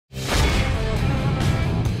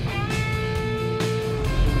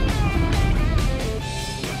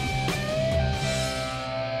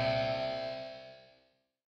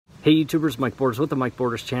Hey YouTubers, Mike Borders with the Mike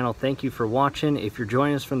Borders channel. Thank you for watching. If you're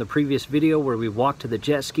joining us from the previous video where we walked to the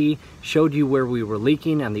jet ski, showed you where we were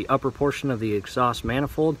leaking on the upper portion of the exhaust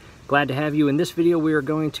manifold, glad to have you. In this video we are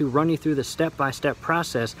going to run you through the step-by-step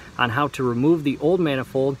process on how to remove the old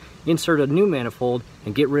manifold, insert a new manifold,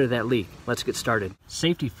 and get rid of that leak. Let's get started.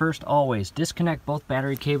 Safety first always. Disconnect both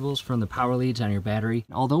battery cables from the power leads on your battery.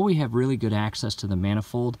 Although we have really good access to the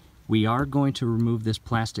manifold, we are going to remove this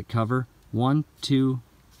plastic cover. 1, 2,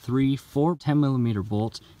 3, 4 10mm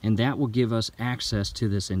bolts, and that will give us access to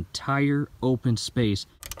this entire open space.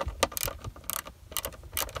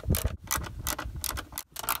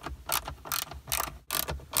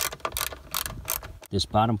 This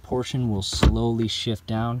bottom portion will slowly shift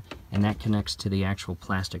down, and that connects to the actual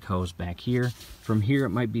plastic hose back here. From here it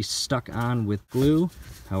might be stuck on with glue,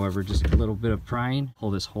 however just a little bit of prying, pull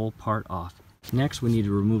this whole part off. Next, we need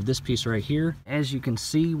to remove this piece right here. As you can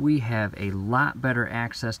see, we have a lot better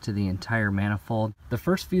access to the entire manifold. The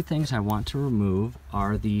first few things I want to remove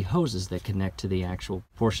are the hoses that connect to the actual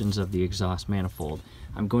portions of the exhaust manifold.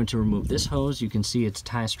 I'm going to remove this hose. You can see it's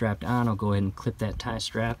tie strapped on. I'll go ahead and clip that tie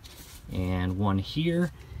strap. And one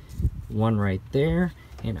here, one right there.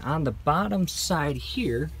 And on the bottom side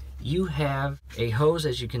here, you have a hose,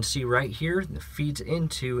 as you can see right here, that feeds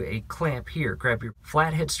into a clamp here. Grab your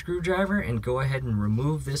flathead screwdriver and go ahead and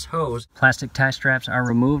remove this hose. Plastic tie straps are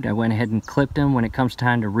removed. I went ahead and clipped them. When it comes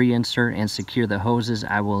time to reinsert and secure the hoses,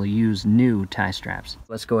 I will use new tie straps.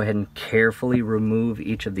 Let's go ahead and carefully remove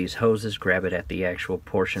each of these hoses. Grab it at the actual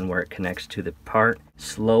portion where it connects to the part.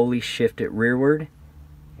 Slowly shift it rearward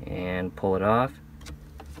and pull it off.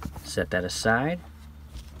 Set that aside.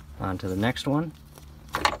 On to the next one.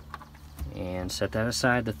 And set that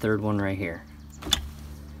aside, the third one right here.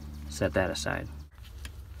 Set that aside.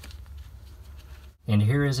 And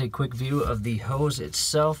here is a quick view of the hose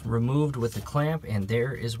itself removed with the clamp, and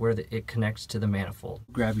there is where it connects to the manifold.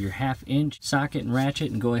 Grab your 1/2 inch socket and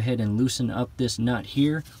ratchet and go ahead and loosen up this nut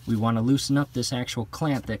here. We want to loosen up this actual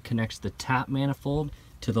clamp that connects the top manifold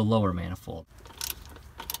to the lower manifold.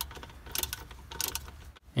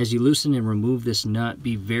 As you loosen and remove this nut,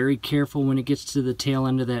 be very careful when it gets to the tail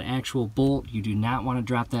end of that actual bolt. You do not want to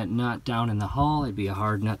drop that nut down in the hull. It'd be a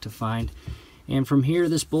hard nut to find. And from here,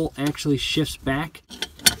 this bolt actually shifts back.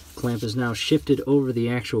 Clamp is now shifted over the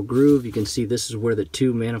actual groove. You can see this is where the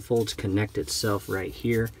two manifolds connect itself right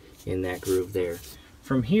here in that groove there.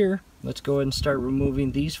 From here, let's go ahead and start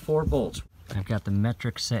removing these 4 bolts. I've got the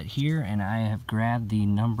metric set here, and I have grabbed the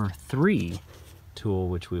number 3 tool,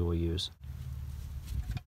 which we will use.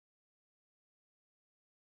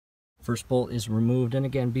 First bolt is removed, and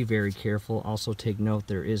again, be very careful. Also take note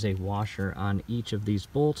there is a washer on each of these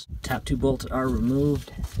bolts. Top 2 bolts are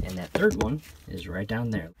removed, and that third one is right down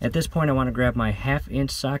there. At this point, I want to grab my 1/2 inch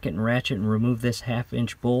socket and ratchet and remove this 1/2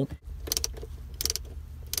 inch bolt.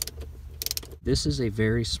 This is a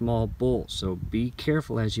very small bolt, so be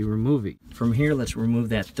careful as you remove it. From here, let's remove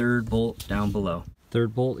that third bolt down below.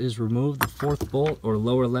 Third bolt is removed. The 4th bolt, or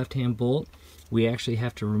lower left-hand bolt, we actually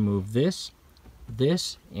have to remove this,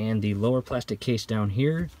 and the lower plastic case down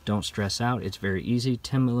here. Don't stress out, it's very easy.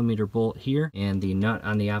 10mm bolt here and the nut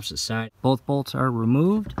on the opposite side. Both bolts are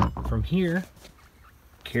removed. From here,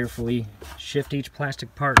 carefully shift each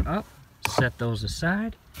plastic part up, set those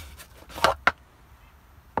aside.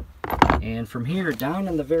 And from here down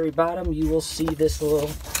on the very bottom, you will see this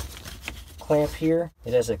little clamp here.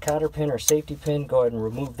 It has a cotter pin or safety pin. Go ahead and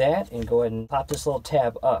remove that and go ahead and pop this little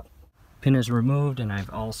tab up. Pin is removed, and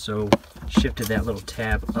I've also shifted that little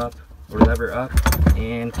tab up or lever up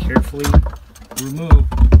and carefully remove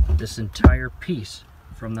this entire piece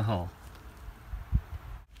from the hull.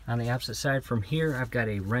 On the opposite side from here, I've got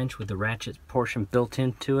a wrench with the ratchet portion built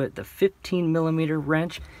into it, the 15mm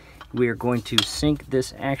wrench. We are going to sink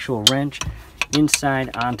this actual wrench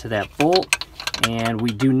inside onto that bolt, and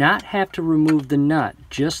we do not have to remove the nut,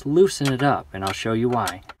 just loosen it up, and I'll show you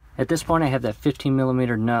why. At this point, I have that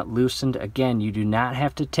 15mm nut loosened. Again, you do not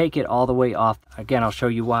have to take it all the way off. Again, I'll show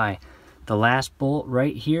you why. The last bolt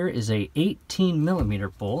right here is a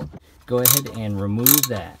 18mm bolt. Go ahead and remove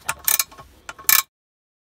that.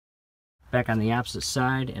 Back on the opposite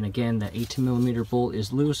side, and again, the 18mm bolt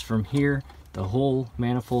is loose. From here, the whole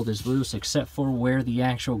manifold is loose except for where the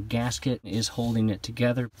actual gasket is holding it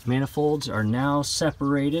together. Manifolds are now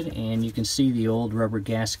separated, and you can see the old rubber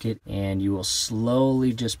gasket, and you will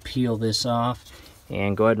slowly just peel this off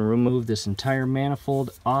and go ahead and remove this entire manifold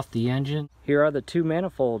off the engine. Here are the 2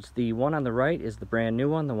 manifolds. The one on the right is the brand new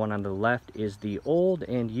one. The one on the left is the old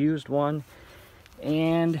and used one.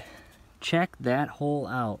 And check that hole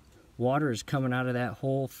out. Water is coming out of that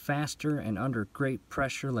hole faster and under great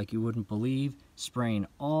pressure like you wouldn't believe. spraying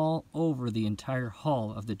all over the entire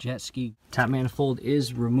hull of the jet ski. Top manifold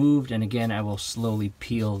is removed, and again I will slowly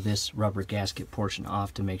peel this rubber gasket portion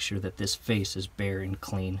off to make sure that this face is bare and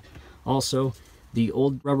clean. Also, the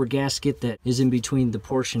old rubber gasket that is in between the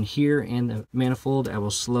portion here and the manifold, I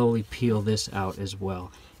will slowly peel this out as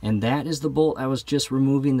well. And that is the bolt I was just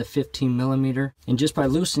removing, the 15mm. And just by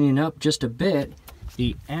loosening up just a bit,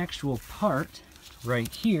 the actual part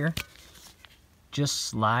right here just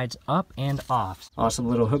slides up and off. Awesome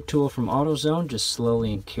little hook tool from AutoZone. Just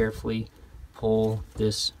slowly and carefully pull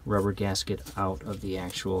this rubber gasket out of the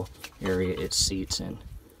actual area it seats in.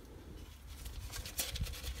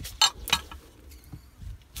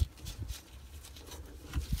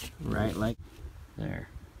 Right, like there.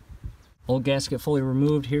 Old gasket fully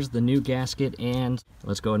removed. Here's the new gasket, and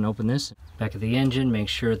let's go ahead and open this. Back of the engine, make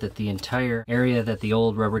sure that the entire area that the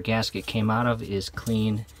old rubber gasket came out of is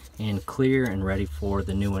clean and clear and ready for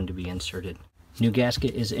the new one to be inserted. New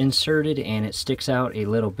gasket is inserted and it sticks out a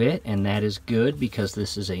little bit, and that is good because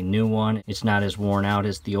this is a new one. It's not as worn out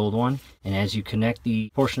as the old one, and as you connect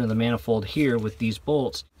the portion of the manifold here with these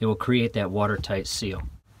bolts, it will create that watertight seal.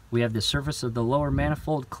 We have the surface of the lower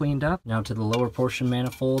manifold cleaned up. Now to the lower portion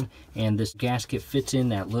manifold, and this gasket fits in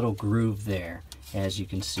that little groove there. As you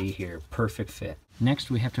can see here, perfect fit.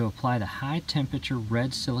 Next, we have to apply the high temperature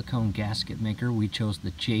red silicone gasket maker. We chose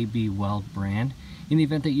the JB Weld brand. In the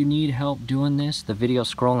event that you need help doing this, the video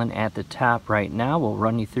scrolling at the top right now will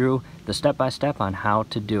run you through the step-by-step on how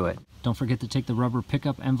to do it. Don't forget to take the rubber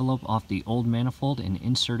pickup envelope off the old manifold and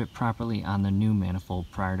insert it properly on the new manifold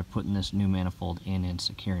prior to putting this new manifold in and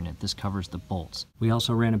securing it. This covers the bolts. We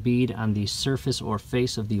also ran a bead on the surface or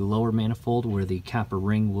face of the lower manifold where the copper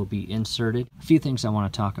ring will be inserted. A few things I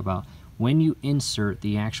want to talk about. When you insert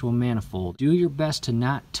the actual manifold, do your best to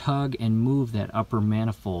not tug and move that upper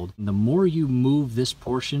manifold. The more you move this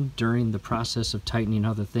portion during the process of tightening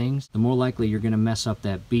other things, the more likely you're going to mess up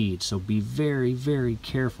that bead. So be very, very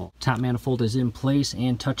careful. Top manifold is in place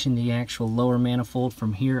and touching the actual lower manifold.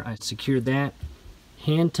 From here, I secured that.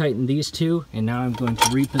 Hand tighten these two, and now I'm going to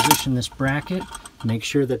reposition this bracket. Make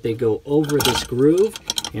sure that they go over this groove,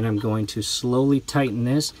 and I'm going to slowly tighten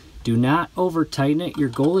this. Do not over tighten it. Your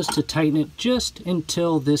goal is to tighten it just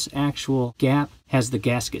until this actual gap has the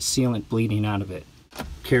gasket sealant bleeding out of it.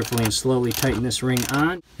 Carefully and slowly tighten this ring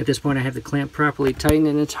on. At this point I have the clamp properly tightened,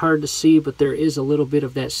 and it's hard to see, but there is a little bit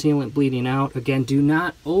of that sealant bleeding out. Again, do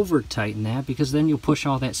not over tighten that because then you'll push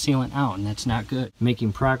all that sealant out, and that's not good.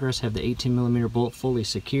 Making progress, have the 18mm bolt fully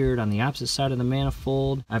secured. On the opposite side of the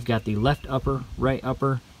manifold, I've got the left upper, right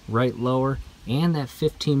lower, and that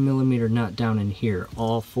 15mm nut down in here.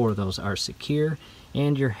 All four of those are secure,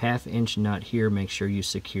 and your 1/2 inch nut here, make sure you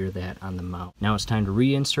secure that on the mount. Now it's time to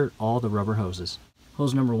reinsert all the rubber hoses.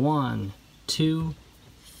 Hose number 1, 2,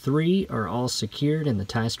 3 are all secured, and the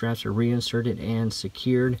tie straps are reinserted and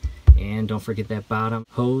secured. And don't forget that bottom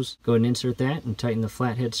hose. Go ahead and insert that and tighten the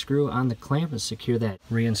flathead screw on the clamp and secure that.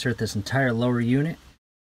 Reinsert this entire lower unit.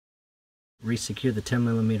 Resecure the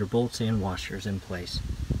 10mm bolts and washers in place.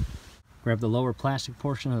 Grab the lower plastic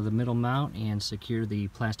portion of the middle mount and secure the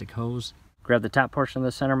plastic hose. Grab the top portion of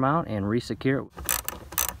the center mount and resecure it.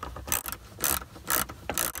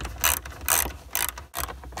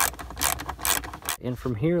 And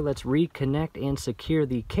from here, let's reconnect and secure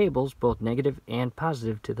the cables, both negative and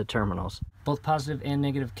positive, to the terminals. Both positive and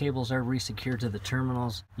negative cables are resecured to the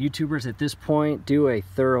terminals. YouTubers, at this point, do a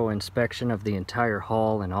thorough inspection of the entire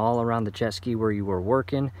hull and all around the jet ski where you were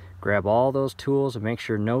working. Grab all those tools and make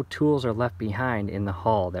sure no tools are left behind in the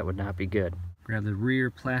hull. That would not be good. Grab the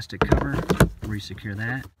rear plastic cover, resecure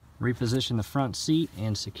that. Reposition the front seat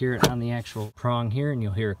and secure it on the actual prong here, and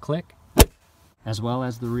you'll hear a click, as well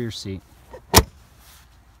as the rear seat.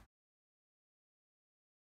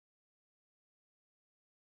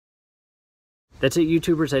 That's it,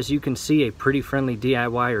 YouTubers. As you can see, a pretty friendly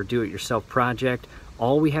DIY or do-it-yourself project.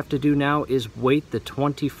 All we have to do now is wait the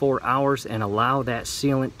 24 hours and allow that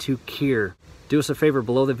sealant to cure. Do us a favor,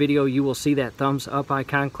 below the video you will see that thumbs up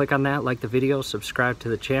icon. Click on that, like the video, subscribe to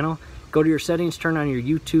the channel. Go to your settings, turn on your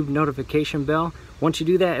YouTube notification bell. Once you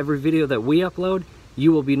do that, every video that we upload,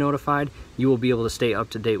 you will be notified. You will be able to stay up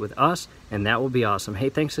to date with us, and that will be awesome. Hey,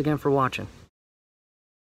 thanks again for watching.